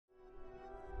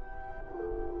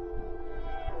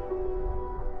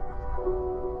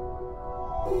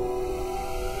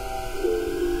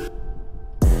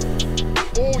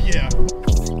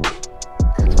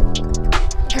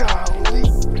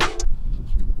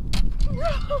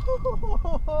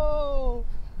Oh.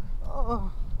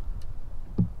 Oh.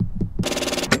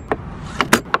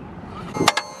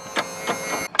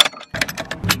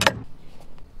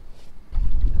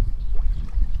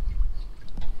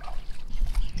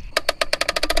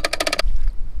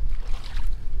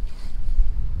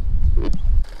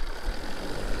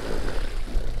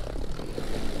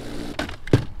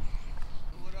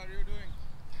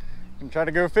 I'm trying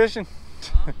to go fishing.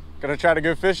 Huh? Gonna try to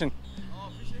go fishing. Oh,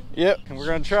 fishing? Yep, we're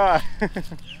gonna try.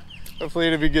 Hopefully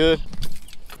it'll be good.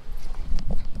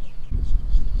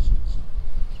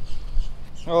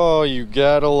 Oh, you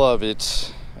gotta love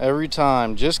it. Every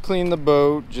time, just clean the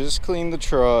boat, just clean the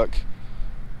truck,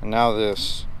 and now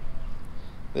this.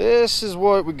 This is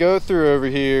what we go through over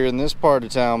here in this part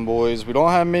of town, boys. We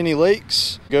don't have many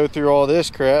lakes. Go through all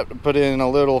this crap to put in a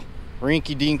little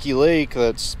rinky-dinky lake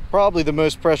that's probably the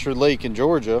most pressured lake in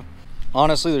Georgia.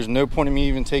 Honestly, there's no point in me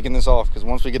even taking this off, because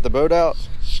once we get the boat out,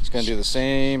 it's gonna do the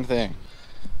same thing.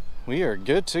 We are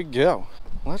good to go.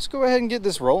 Let's go ahead and get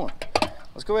this rolling.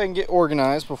 Let's go ahead and get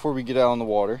organized before we get out on the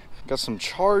water. Got some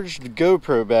charged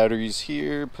GoPro batteries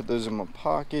here. Put those in my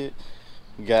pocket.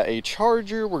 We got a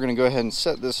charger. We're gonna go ahead and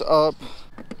set this up.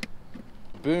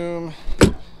 Boom.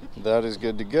 That is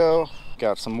good to go.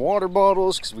 Got some water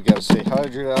bottles because we got to stay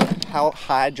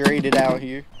hydrated out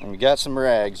here. And we got some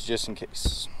rags just in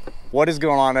case. What is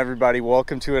going on, everybody?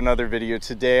 Welcome to another video.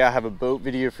 Today I have a boat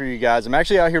video for you guys. I'm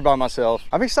actually out here by myself.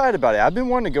 I'm excited about it. I've been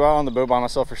wanting to go out on the boat by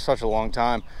myself for such a long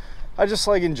time. I just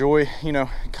like enjoy, you know,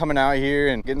 coming out here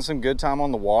and getting some good time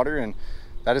on the water, and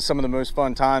that is some of the most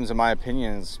fun times in my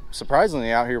opinion,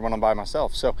 surprisingly, out here when I'm by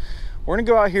myself. So we're gonna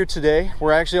go out here today.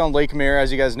 We're actually on Lake Mare,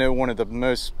 as you guys know, one of the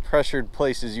most pressured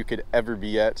places you could ever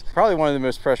be at. Probably one of the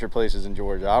most pressured places in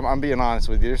Georgia. I'm being honest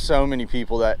with you. There's so many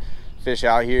people that fish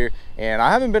out here, and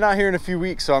I haven't been out here in a few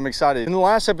weeks, so I'm excited. In the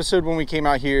last episode when we came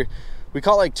out here, we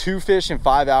caught like 2 fish in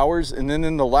 5 hours, and then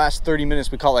in the last 30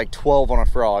 minutes we caught like 12 on a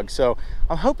frog. So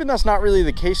I'm hoping that's not really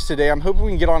the case today. I'm hoping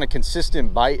we can get on a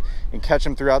consistent bite and catch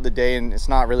them throughout the day, and it's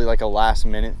not really like a last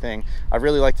minute thing. I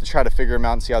really like to try to figure them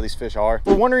out and see how these fish are.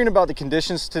 We're wondering about the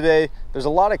conditions today. There's a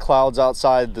lot of clouds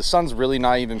outside. The sun's really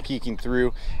not even peeking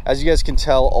through. As you guys can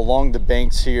tell, along the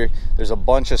banks here, there's a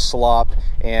bunch of slop,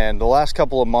 and the last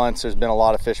couple of months there's been a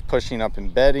lot of fish pushing up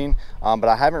and bedding, but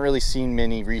I haven't really seen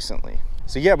many recently.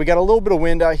 So yeah, we got a little bit of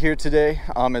wind out here today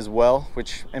as well,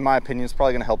 which in my opinion is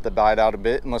probably gonna help the bite out a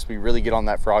bit, unless we really get on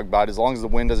that frog bite. As long as the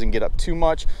wind doesn't get up too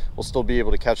much, we'll still be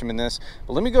able to catch them in this.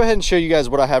 But let me go ahead and show you guys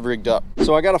what I have rigged up.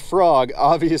 So I got a frog.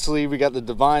 Obviously, we got the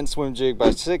Divine Swim Jig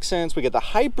by 6 cents. We got the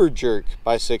Hyper Jerk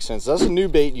by 6 cents. That's a new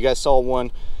bait. You guys saw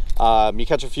one. You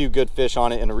catch a few good fish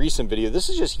on it in a recent video. This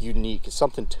is just unique. It's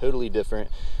something totally different.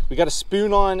 We got a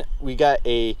spoon on. We got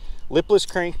a lipless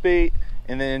crankbait.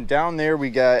 And then down there we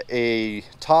got a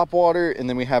top water, and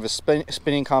then we have a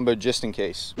spinning combo just in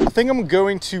case. I think I'm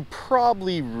going to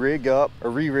probably rig up or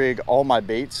re-rig all my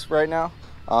baits right now.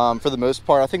 For the most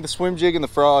part, I think the swim jig and the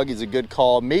frog is a good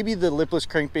call. Maybe the lipless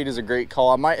crankbait is a great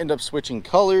call. I might end up switching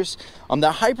colors.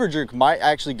 That Hyper Jerk might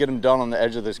actually get them done on the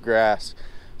edge of this grass.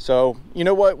 So, you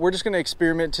know what? We're just gonna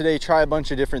experiment today, try a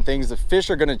bunch of different things. The fish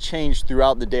are gonna change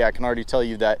throughout the day. I can already tell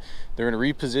you that they're gonna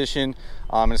reposition,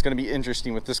 and it's gonna be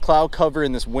interesting. With this cloud cover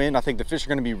and this wind, I think the fish are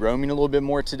gonna be roaming a little bit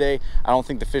more today. I don't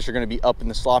think the fish are gonna be up in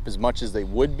the slop as much as they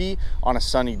would be on a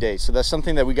sunny day. So that's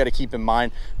something that we gotta keep in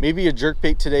mind. Maybe a jerk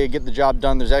bait today, get the job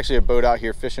done. There's actually a boat out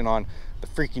here fishing on the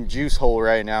freaking juice hole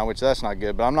right now, which that's not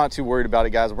good, but I'm not too worried about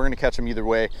it, guys. We're gonna catch them either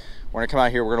way. We're gonna come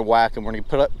out here, we're gonna whack them, we're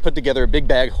gonna put together a big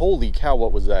bag. Holy cow,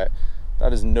 what was that?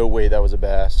 That is no way that was a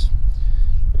bass.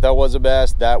 If that was a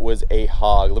bass, that was a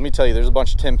hog. Let me tell you, there's a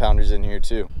bunch of 10-pounders in here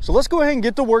too. So let's go ahead and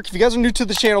get to work. If you guys are new to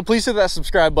the channel, please hit that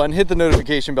subscribe button, hit the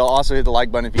notification bell, also hit the like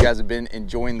button if you guys have been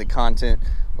enjoying the content.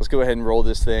 Let's go ahead and roll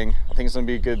this thing. I think it's gonna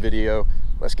be a good video.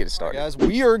 Let's get it started. All right, guys,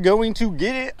 we are going to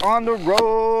get it on the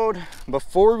road.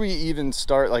 Before we even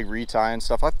start like retying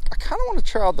stuff, I kind of want to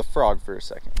try out the frog for a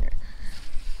second here.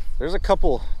 There's a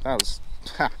couple, that was,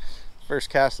 first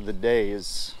cast of the day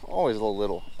is always a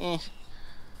little eh.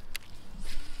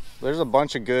 There's a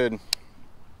bunch of good,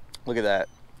 look at that,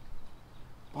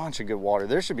 bunch of good water.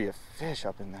 There should be a fish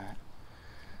up in that.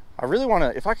 I really want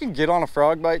to, if I could get on a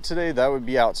frog bite today, that would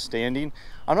be outstanding.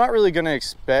 I'm not really going to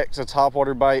expect a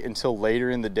topwater bite until later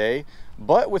in the day,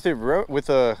 but with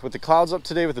the clouds up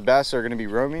today, with the bass that are going to be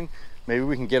roaming, maybe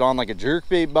we can get on like a jerk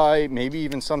bait bite, maybe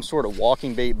even some sort of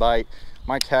walking bait bite.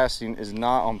 My casting is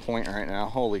not on point right now,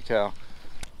 holy cow.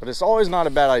 But it's always not a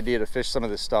bad idea to fish some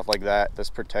of this stuff like that that's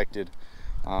protected.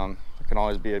 There can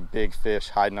always be a big fish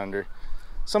hiding under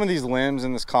some of these limbs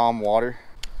in this calm water.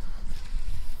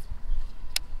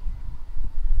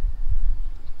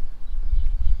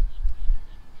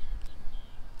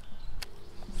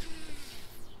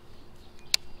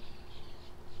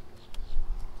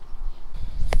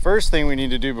 first thing we need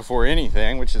to do before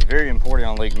anything, which is very important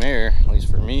on Lake Mare, at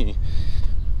least for me,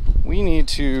 we need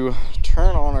to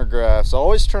turn on our graphs.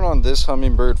 Always turn on this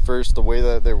Humminbird first, the way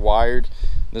that they're wired.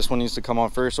 This one needs to come on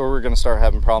first, or we're going to start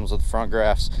having problems with the front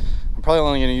graphs. I'm probably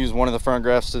only going to use one of the front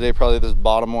graphs today, probably this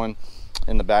bottom one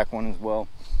and the back one as well.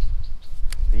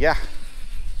 But yeah.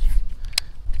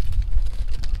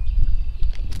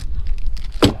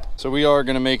 So we are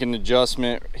going to make an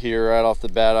adjustment here right off the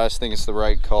bat. I just think it's the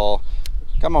right call.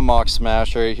 Got my mock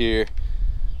smash right here.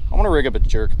 I'm going to rig up a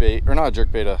jerkbait, or not a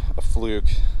jerkbait, a fluke.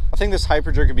 I think this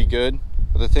hyper jerk would be good,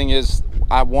 but the thing is,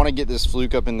 I want to get this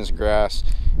fluke up in this grass,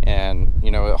 and you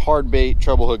know, a hard bait,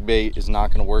 treble hook bait is not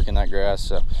going to work in that grass.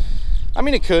 So I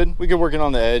mean, we could work it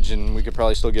on the edge and we could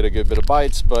probably still get a good bit of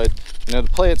bites, but you know,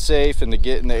 to play it safe and to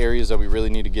get in the areas that we really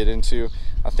need to get into,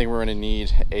 I think we're going to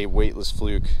need a weightless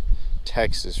fluke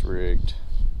Texas rigged.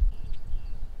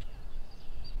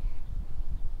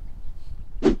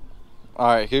 All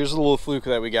right, here's the little fluke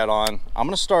that we got on. I'm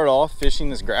going to start off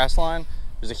fishing this grass line.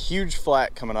 There's a huge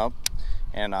flat coming up,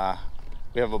 and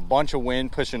we have a bunch of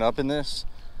wind pushing up in this.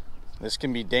 This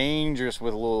can be dangerous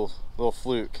with a little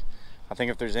fluke. I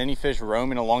think if there's any fish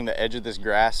roaming along the edge of this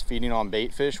grass feeding on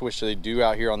bait fish, which they do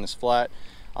out here on this flat,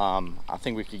 I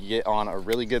think we could get on a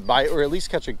really good bite, or at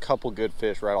least catch a couple good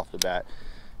fish right off the bat.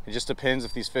 It just depends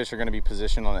if these fish are going to be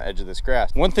positioned on the edge of this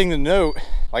grass. One thing to note,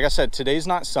 like I said, today's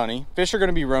not sunny. Fish are going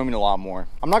to be roaming a lot more.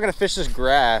 I'm not going to fish this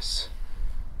grass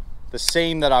the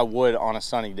same that I would on a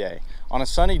sunny day. On a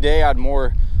sunny day, I'd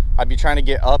be trying to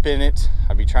get up in it.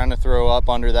 I'd be trying to throw up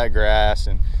under that grass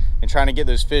and trying to get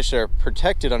those fish that are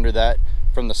protected under that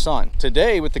from the sun.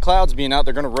 Today, with the clouds being out,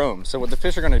 they're gonna roam. So what the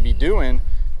fish are gonna be doing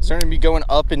is they're gonna be going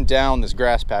up and down this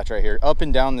grass patch right here, up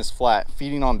and down this flat,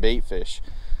 feeding on bait fish.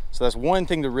 So that's one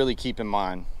thing to really keep in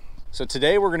mind. So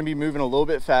today we're gonna be moving a little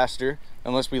bit faster,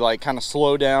 unless we like kind of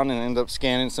slow down and end up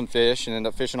scanning some fish and end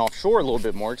up fishing offshore a little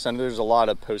bit more, because I know there's a lot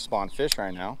of post-spawn fish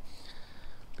right now.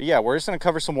 But yeah, we're just gonna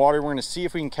cover some water. We're gonna see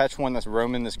if we can catch one that's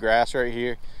roaming this grass right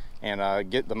here and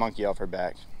get the monkey off her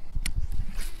back.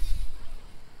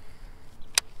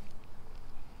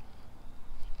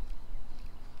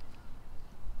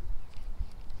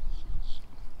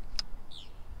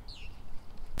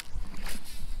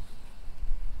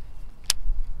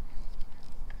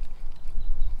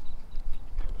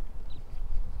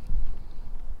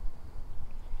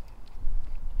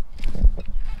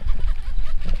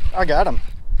 I got him.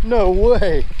 No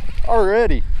way.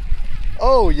 Already.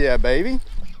 Oh yeah, baby.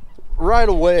 Right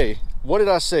away. What did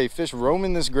I say? Fish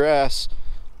roaming this grass.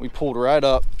 We pulled right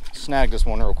up, snagged this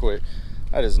one real quick.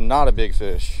 That is not a big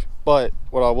fish. But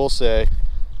what I will say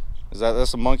is that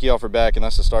that's a monkey off her back, and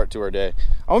that's the start to our day.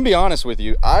 I'm gonna be honest with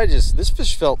you. This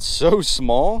fish felt so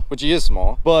small, which he is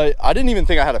small, but I didn't even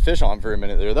think I had a fish on for a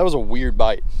minute there. That was a weird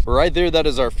bite. Right there, that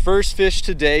is our first fish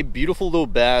today. Beautiful little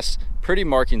bass. Pretty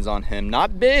markings on him.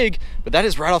 Not big, but that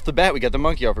is right off the bat. We got the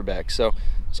monkey off her back. So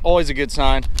it's always a good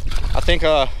sign. I think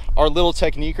our little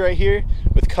technique right here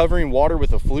with covering water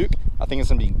with a fluke, I think it's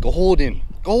gonna be golden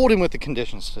with the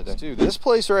conditions today. Dude, this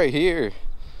place right here,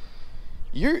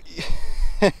 you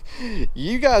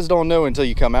guys don't know until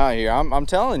you come out here. I'm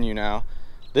telling you now.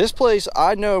 This place,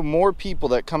 I know more people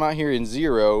that come out here in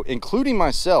zero, including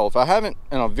myself. I haven't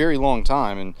in a very long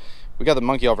time, and we got the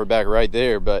monkey off her back right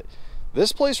there, but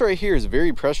this place right here is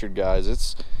very pressured, guys.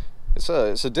 It's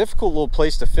a difficult little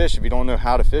place to fish if you don't know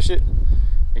how to fish it.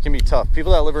 It can be tough.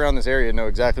 People that live around this area know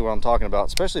exactly what I'm talking about,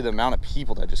 especially the amount of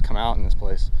people that just come out in this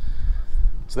place.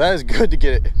 So that is good to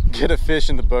get a fish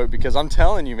in the boat, because I'm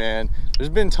telling you, man, there's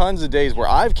been tons of days where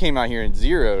I've came out here and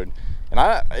zeroed,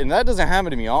 and that doesn't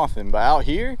happen to me often, but out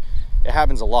here it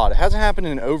happens a lot. It hasn't happened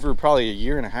in over probably a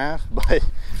year and a half, but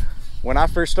when I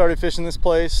first started fishing this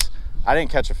place, I didn't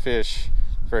catch a fish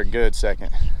for a good second.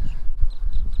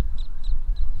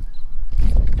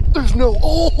 There's no,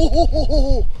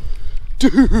 oh,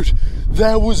 dude,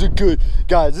 that was a good,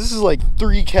 guys, this is like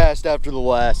 3 casts after the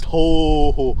last.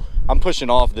 Oh, I'm pushing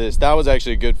off this. That was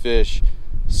actually a good fish.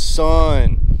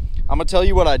 Son, I'm gonna tell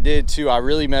you what I did too. I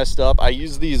really messed up. I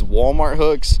used these Walmart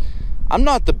hooks. I'm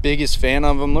not the biggest fan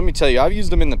of them. Let me tell you, I've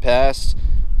used them in the past,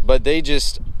 but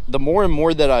the more and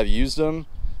more that I've used them,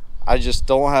 I just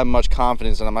don't have much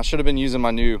confidence in them. I should have been using my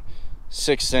new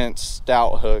 6 cent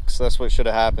stout hooks. That's what should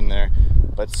have happened there.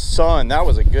 But son, that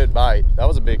was a good bite. That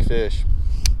was a big fish.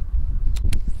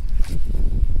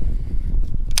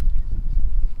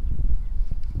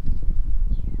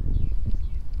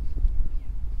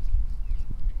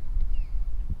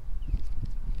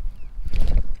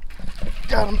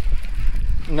 Got him.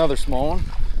 Another small one.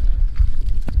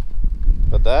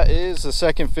 But that is the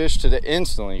second fish today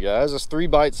instantly, guys. That's 3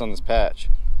 bites on this patch.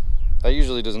 That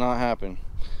usually does not happen.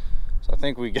 So I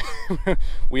think we got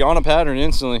we on a pattern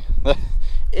instantly.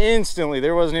 Instantly,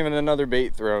 there wasn't even another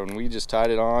bait thrown. We just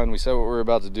tied it on. We said what we were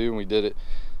about to do, and we did it.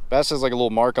 Bass has like a little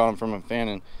mark on him from him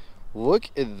fanning. Look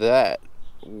at that.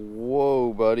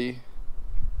 Whoa, buddy.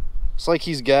 It's like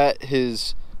he's got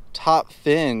his top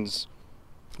fins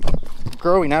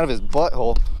growing out of his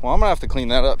butthole. Well, I'm gonna have to clean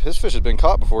that up. His fish has been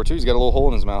caught before too. He's got a little hole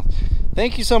in his mouth.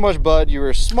 Thank you so much, bud. You were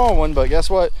a small one, but guess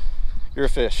what? You're a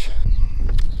fish.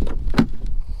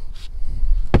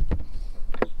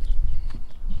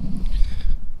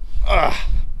 Ugh.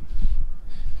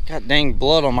 Got dang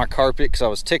blood on my carpet because I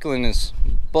was tickling his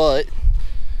butt.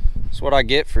 That's what I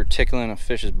get for tickling a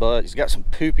fish's butt. He's got some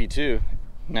poopy too.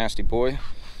 Nasty boy.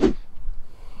 I'm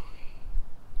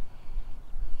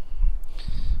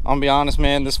gonna be honest,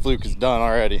 man, this fluke is done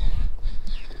already.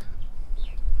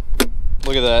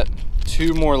 Look at that.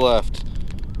 2 more left.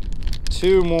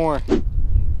 2 more.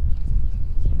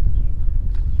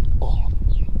 Oh,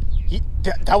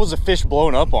 that was a fish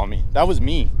blowing up on me. That was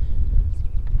me.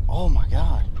 Oh my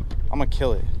God. I'm gonna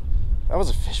kill it. That was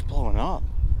a fish blowing up.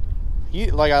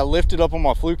 Like I lifted up on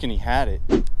my fluke and he had it.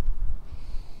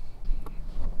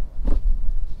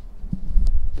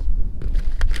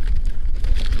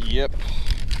 Yep.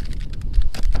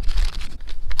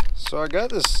 So I got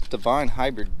this Divine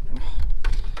hybrid.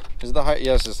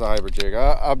 Yes, it's the hybrid jig.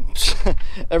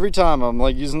 Every time I'm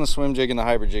like using the swim jig and the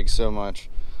hybrid jig so much.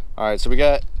 All right, so we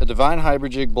got a Divine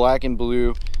hybrid jig, black and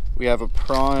blue. We have a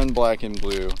prawn, black and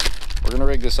blue. We're gonna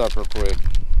rig this up real quick.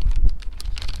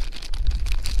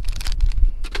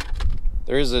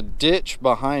 There is a ditch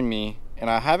behind me, and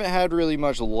I haven't had really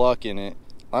much luck in it.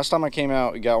 Last time I came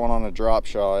out, we got one on a drop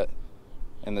shot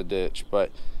in the ditch.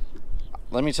 But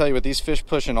let me tell you, with these fish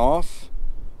pushing off,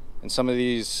 and some of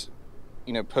these,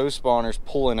 you know, post spawners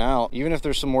pulling out, even if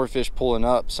there's some more fish pulling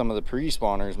up, some of the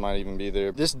pre-spawners might even be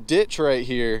there. This ditch right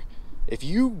here, if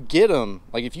you get them,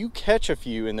 like if you catch a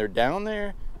few and they're down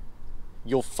there,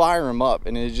 you'll fire them up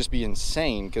and it'd just be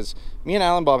insane. Because me and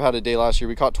Alan Bob had a day last year.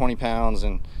 We caught 20 pounds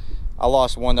and I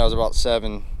lost one that was about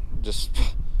 7 just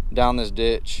down this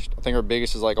ditch. I think our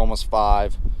biggest is like almost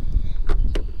 5.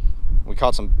 We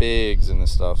caught some bigs and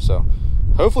this stuff, so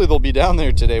hopefully they'll be down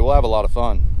there today. We'll have a lot of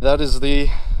fun. That is the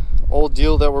old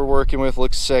deal that we're working with.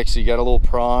 Looks sexy. Got a little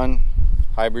prawn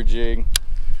hybrid jig.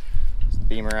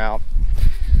 Beamer out.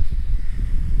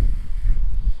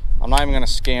 I'm not even gonna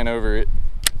scan over it.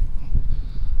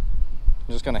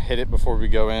 I'm just gonna hit it before we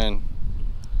go in.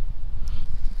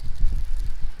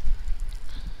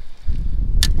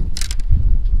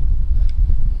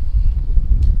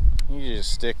 You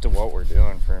just stick to what we're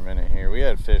doing for a minute here. We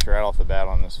had fish right off the bat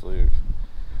on this fluke.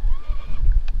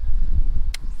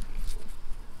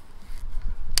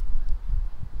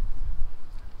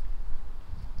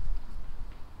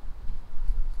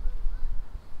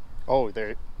 Oh,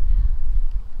 there.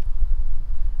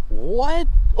 What?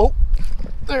 Oh,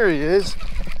 there he is.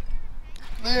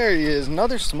 There he is.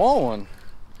 Another small one.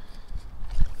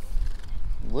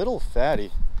 Little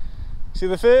fatty. See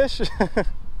the fish?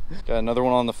 Got another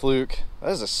one on the fluke. That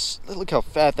is look how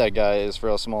fat that guy is for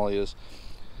how small he is.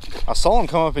 I saw him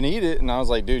come up and eat it, and I was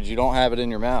like, dude, you don't have it in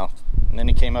your mouth. And then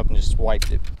he came up and just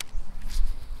swiped it.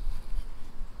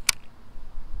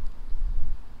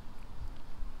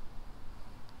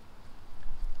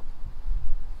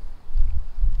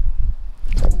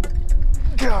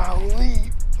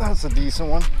 Golly, that's a decent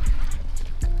one.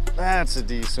 That's a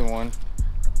decent one.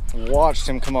 Watched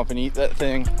him come up and eat that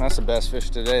thing. That's the best fish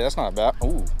today. That's not bad.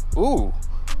 Ooh, ooh,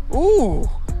 ooh,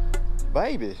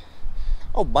 baby.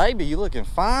 Oh, baby, you looking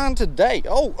fine today.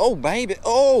 Oh, oh, baby.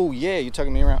 Oh, yeah, you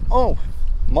tugging me around. Oh,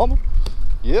 mama.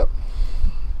 Yep.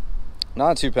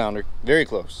 Not a 2-pounder. Very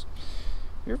close.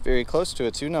 You're very close to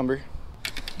a 2 number.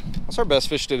 That's our best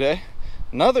fish today.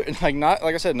 Another, like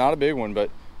I said, not a big one, but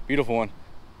beautiful one.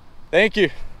 Thank you.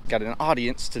 Got an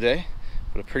audience today,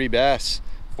 but a pretty bass.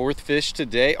 4th fish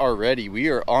today already. We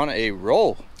are on a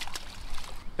roll.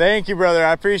 Thank you, brother.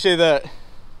 I appreciate that.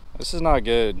 This is not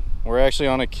good. We're actually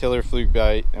on a killer fluke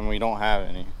bite and we don't have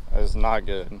any. That is not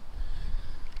good.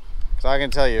 So I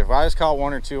can tell you, if I just caught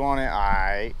 1 or 2 on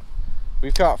it,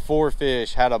 we've caught 4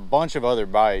 fish, had a bunch of other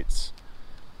bites.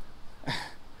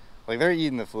 Like, they're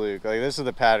eating the fluke. Like, this is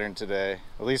the pattern today,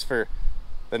 at least for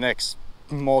the next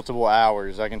multiple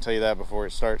hours. I can tell you that before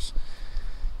it starts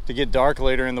to get dark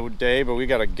later in the day, but we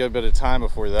got a good bit of time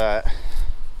before that.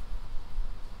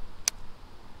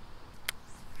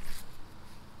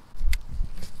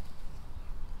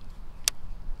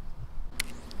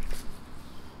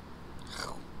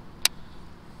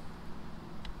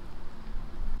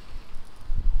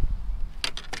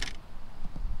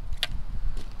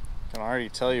 Come can already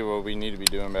tell you what we need to be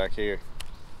doing back here.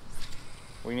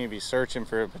 We need to be searching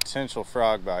for a potential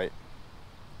frog bite.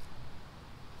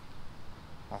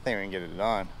 I think we can get it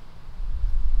done.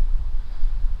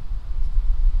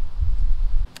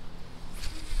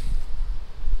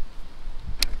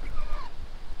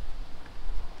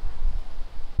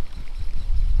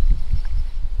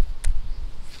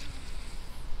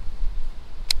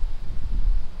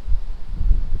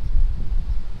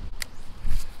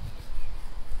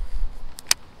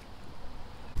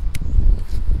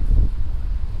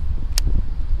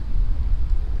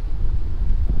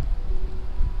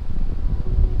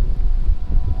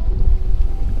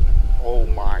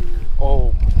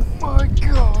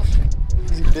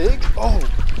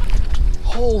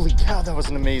 Holy cow, that was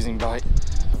an amazing bite.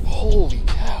 Holy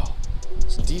cow.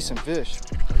 It's a decent fish.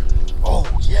 Oh,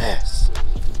 yes.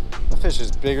 That fish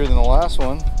is bigger than the last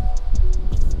one.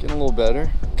 Getting a little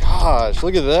better. Gosh,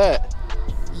 look at that.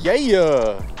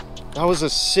 Yeah. That was a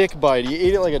sick bite. He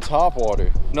ate it like a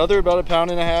topwater. Another about 1.5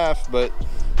 pounds, but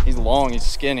he's long, he's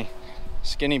skinny.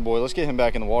 Skinny boy. Let's get him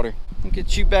back in the water. I'll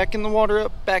get you back in the water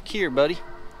up back here, buddy.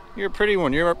 You're a pretty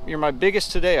one. You're my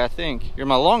biggest today, I think. You're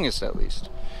my longest, at least.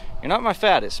 You're not my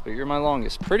fattest, but you're my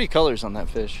longest. Pretty colors on that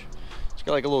fish. It's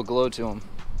got like a little glow to them.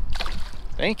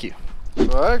 Thank you. So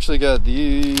I actually got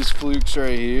these flukes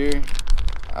right here.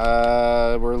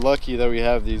 We're lucky that we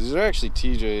have these. These are actually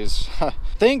TJ's.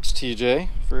 Thanks, TJ,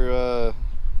 for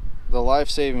the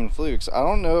life-saving flukes. I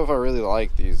don't know if I really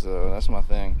like these, though. That's my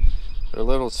thing. They're a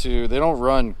little too... They don't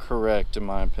run correct, in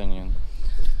my opinion.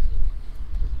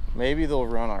 Maybe they'll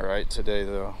run all right today,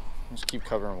 though. Just keep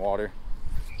covering water.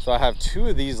 So I have 2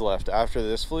 of these left after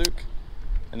this fluke,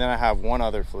 and then I have 1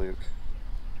 other fluke.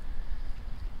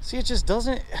 See, it just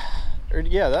doesn't,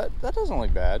 yeah, that doesn't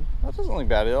look bad. That doesn't look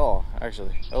bad at all,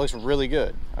 actually. That looks really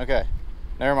good. Okay,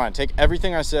 never mind. Take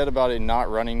everything I said about it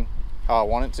not running how I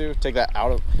want it to, take that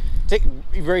out of,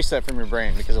 erase that from your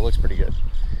brain because it looks pretty good.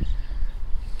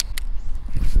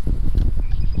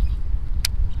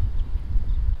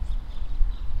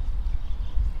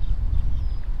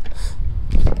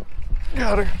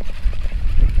 Got her.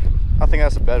 I think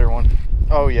that's a better one.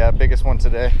 Oh yeah, biggest one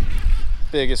today.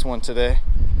 Biggest one today.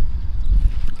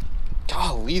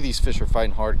 Golly, these fish are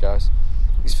fighting hard, guys.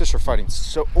 These fish are fighting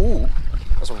so... Ooh,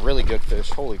 that's a really good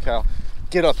fish. Holy cow.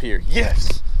 Get up here.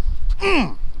 Yes.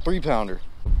 3-pounder.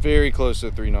 Very close to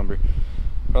the 3 number.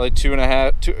 Probably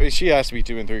 2.5. She has to be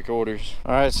 2 3/4.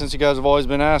 All right, since you guys have always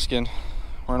been asking,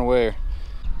 we're gonna weigh her.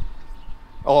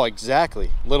 Oh,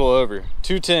 exactly. Little over.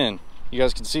 210. You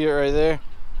guys can see it right there.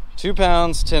 2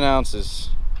 pounds, 10 ounces.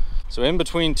 So in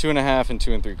between 2.5 and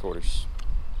 2 3/4.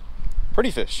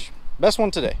 Pretty fish. Best one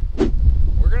today.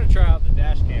 We're gonna try out the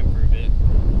dash cam for a bit.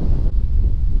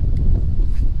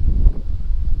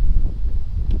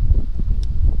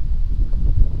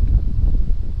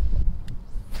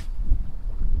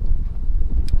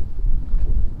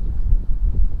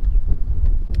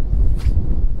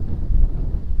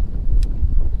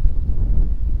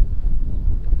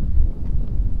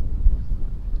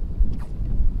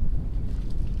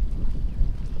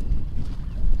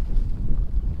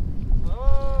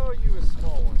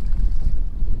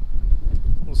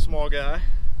 Small guy.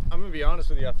 I'm gonna be honest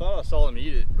with you, I thought I saw him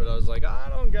eat it, but I was like, I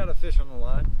don't got a fish on the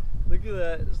line. Look at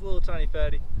that, it's a little tiny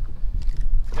fatty.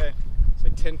 Okay, it's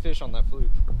like 10 fish on that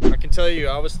fluke. I can tell you,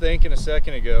 I was thinking a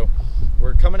second ago,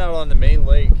 we're coming out on the main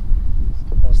lake.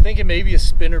 I was thinking maybe a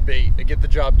spinner bait to get the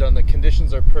job done. The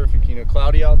conditions are perfect, you know,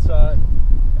 cloudy outside.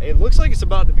 It looks like it's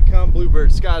about to become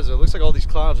bluebird skies though. It looks like all these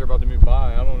clouds are about to move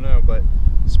by, I don't know, but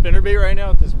spinner bait right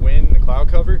now with this wind and the cloud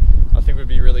cover, I think would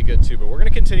be really good too. But we're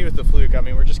gonna continue with the fluke. I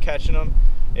mean, we're just catching them.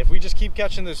 If we just keep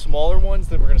catching the smaller ones,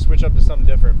 then we're gonna switch up to something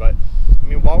different. But I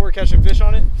mean, while we're catching fish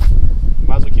on it,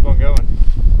 might as well keep on going.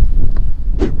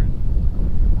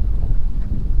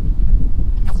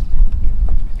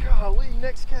 Golly,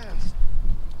 next cast.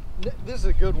 This is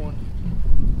a good one.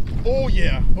 Oh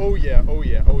yeah, oh yeah, oh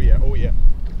yeah, oh yeah, oh yeah.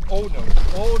 Oh no,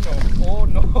 oh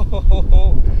no,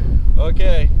 oh no.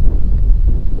 Okay.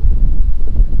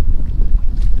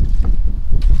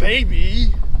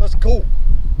 Baby, let's go.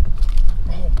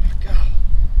 Oh my God.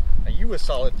 Now you a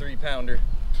solid 3-pounder.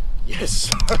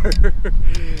 Yes, sir.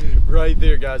 Right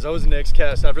there, guys. That was the next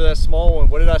cast. After that small one,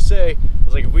 what did I say? I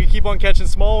was like, if we keep on catching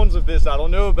small ones with this, I don't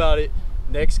know about it.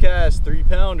 Next cast,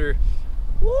 3-pounder.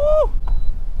 Woo! All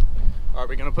right,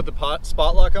 we're gonna put the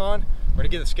spot lock on. We're gonna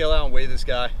get the scale out and weigh this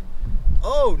guy.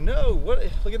 Oh no, what?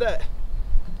 Look at that.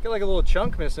 Got like a little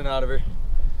chunk missing out of her.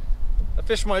 That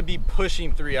fish might be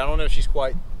pushing 3. I don't know if she's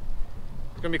quite.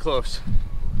 It's gonna be close.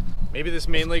 Maybe this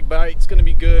main lake bite's gonna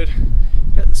be good.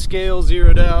 Got the scale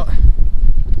zeroed out.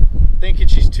 thinking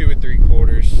she's 2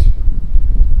 3/4.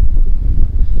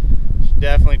 She's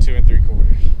definitely 2 3/4.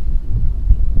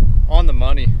 On the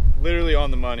money, literally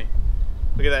on the money.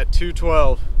 Look at that,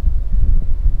 212.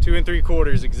 2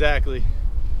 3/4 exactly.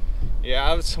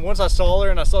 Yeah, once I saw her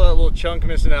and I saw that little chunk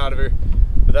missing out of her,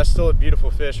 but that's still a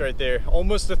beautiful fish right there.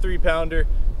 Almost a 3-pounder.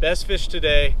 Best fish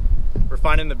today. We're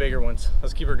finding the bigger ones.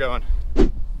 Let's keep her going.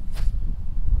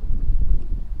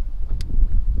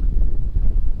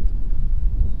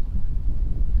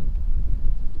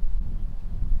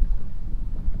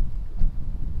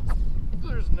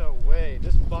 There's no way.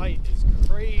 This bite is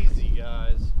crazy,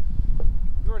 guys.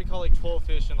 We've already caught like 12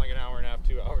 fish in like an hour and a half,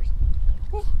 2 hours.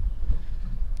 Whew.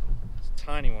 It's a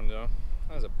tiny one though.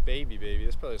 That was a baby.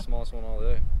 That's probably the smallest one all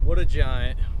day. What a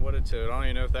giant, what a toad. I don't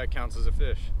even know if that counts as a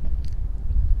fish.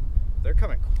 They're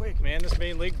coming quick, man. This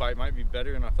main lake bite might be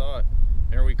better than I thought.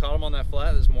 Remember, we caught them on that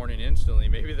flat this morning instantly.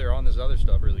 Maybe they're on this other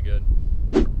stuff really good.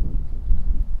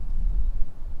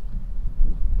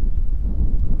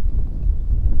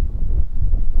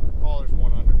 Oh, there's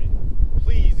one under me.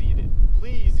 Please eat it.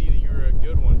 Please eat it. You're a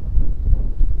good one.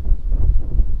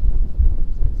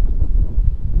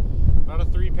 About a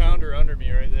 3-pounder under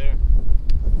me right there.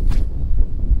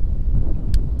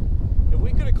 If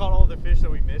we could have caught all the fish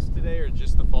that we missed today, or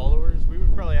just the followers, we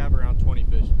would probably have around 20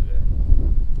 fish today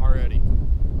already.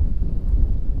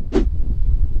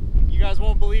 You guys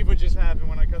won't believe what just happened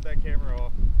when I cut that camera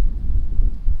off.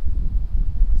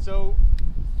 So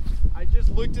I just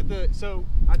looked at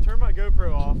I turned my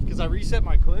GoPro off because I reset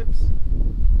my clips,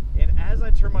 and as I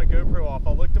turned my GoPro off,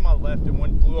 I looked to my left and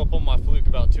one blew up on my fluke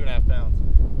about 2.5 pounds.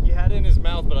 He had it in his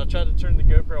mouth, but I tried to turn the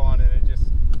GoPro on and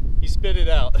he spit it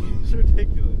out. It's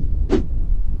ridiculous.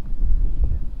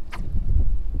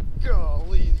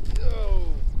 Golly,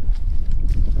 oh.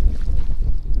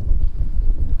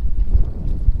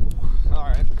 All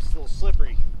right, it's a little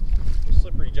slippery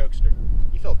jokester.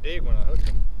 He felt big when I hooked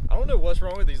him. I don't know what's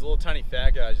wrong with these little tiny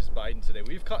fat guys just biting today.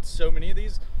 We've caught so many of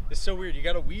these. It's so weird. You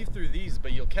got to weave through these,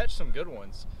 but you'll catch some good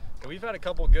ones. And we've had a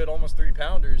couple good almost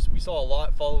 3-pounders. We saw a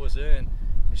lot follow us in.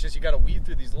 It's just you got to weave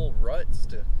through these little ruts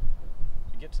to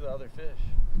get to the other fish.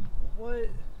 What?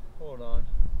 Hold on.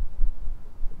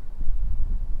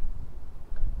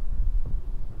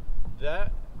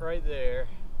 That right there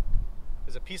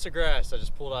is a piece of grass I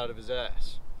just pulled out of his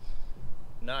ass.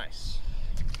 Nice.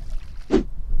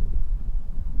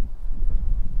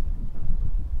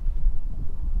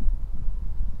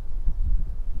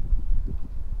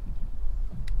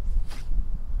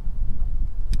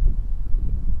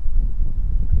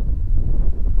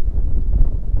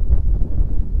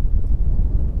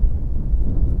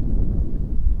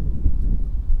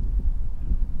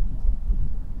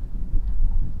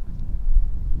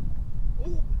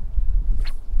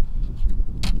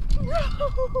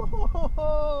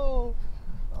 Oh,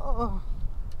 oh.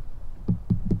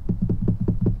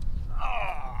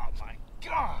 Oh my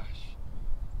gosh.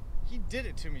 He did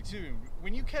it to me too.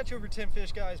 When you catch over 10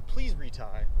 fish, guys, please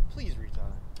retie. Please retie.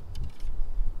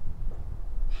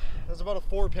 That's about a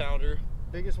 4-pounder.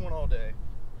 Biggest one all day.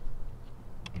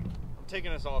 I'm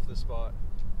taking us off this spot.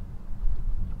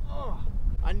 Oh,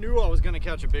 I knew I was gonna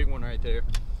catch a big one right there.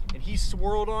 And he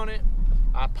swirled on it.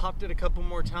 I popped it a couple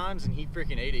more times and he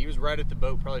freaking ate it. He was right at the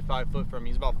boat, probably 5 foot from me.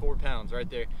 He's about 4 pounds right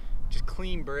there. Just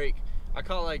clean break. I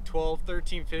caught like 12,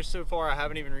 13 fish so far. I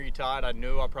haven't even retied. I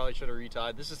knew I probably should have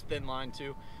retied. This is thin line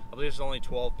too. I believe it's only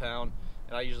 12 pound.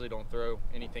 And I usually don't throw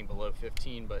anything below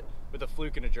 15, but with a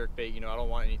fluke and a jerk bait, you know, I don't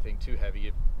want anything too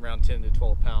heavy, around 10 to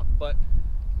 12 pound. But,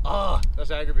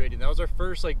 that's aggravating. That was our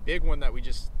first like big one that we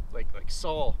just like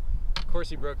saw. Of course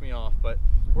he broke me off, but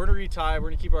we're gonna retie. We're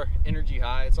gonna keep our energy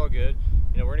high. It's all good.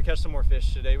 You know, we're gonna catch some more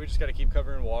fish today. We just gotta keep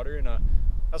covering water, and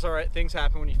that's all right. Things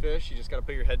happen when you fish. You just gotta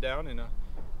put your head down and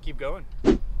keep going.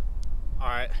 All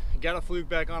right, got a fluke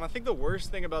back on. I think the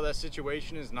worst thing about that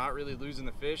situation is not really losing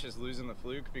the fish, is losing the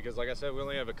fluke, because like I said, we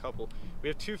only have a couple. We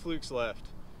have 2 flukes left,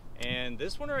 and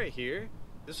this one right here,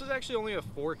 this was actually only a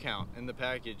 4 count in the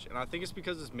package, and I think it's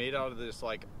because it's made out of this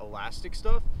like elastic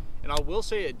stuff. And I will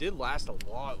say it did last a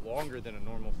lot longer than a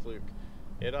normal fluke.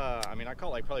 I mean, I caught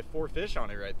like probably 4 fish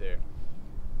on it right there,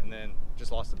 and then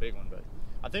just lost the big one. But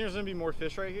I think there's gonna be more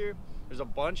fish right here. There's a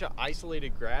bunch of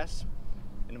isolated grass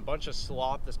and a bunch of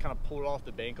slop that's kind of pulled off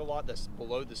the bank a lot, that's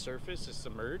below the surface, is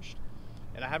submerged.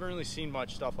 And I haven't really seen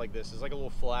much stuff like this. It's like a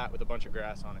little flat with a bunch of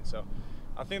grass on it. So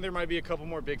I think there might be a couple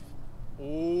more big,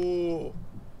 ooh,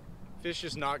 fish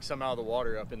just knocked some out of the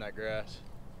water up in that grass.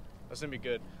 That's gonna be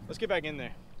good. Let's get back in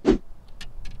there.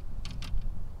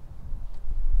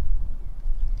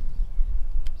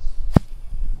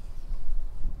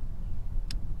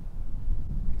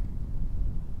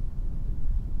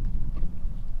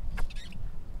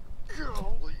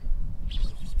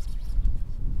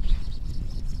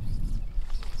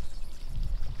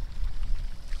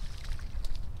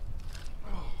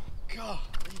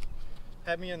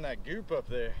 had me in that goop up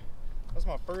there. That's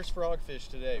my first frog fish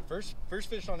today. First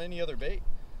fish on any other bait.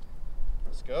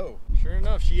 Let's go. Sure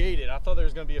enough, she ate it. I thought there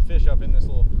was gonna be a fish up in this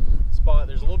little spot.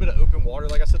 There's a little bit of open water.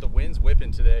 Like I said, the wind's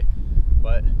whipping today,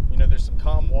 but you know, there's some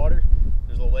calm water.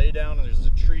 There's a lay down and there's a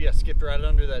tree. I skipped right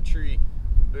under that tree.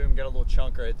 Boom, got a little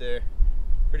chunk right there.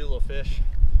 Pretty little fish.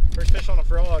 First fish on a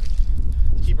frog.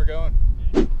 Let's keep her going.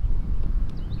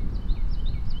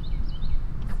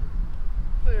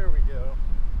 There we go.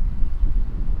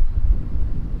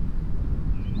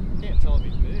 Can't tell if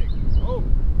he's big. Oh,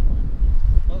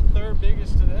 well, the third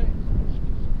biggest today.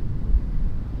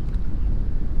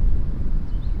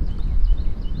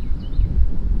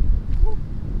 Woo.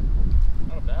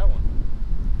 Not a bad one.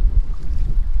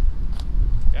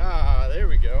 Ah, there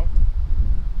we go.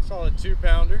 Solid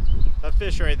 2-pounder. That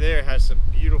fish right there has some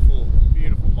beautiful,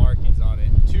 beautiful markings on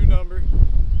it. 2 number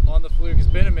on the fluke. It's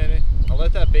been a minute. I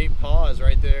let that bait pause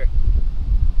right there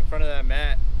in front of that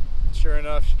mat. Sure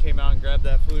enough, she came out and grabbed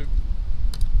that fluke.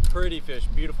 Pretty fish,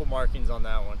 beautiful markings on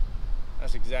that one.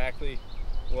 That's exactly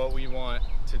what we want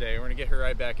today. We're gonna get her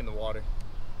right back in the water.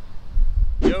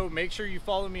 Yo, make sure you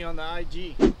follow me on the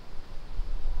IG. There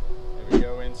we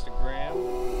go, Instagram.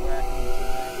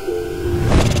 Wacky today.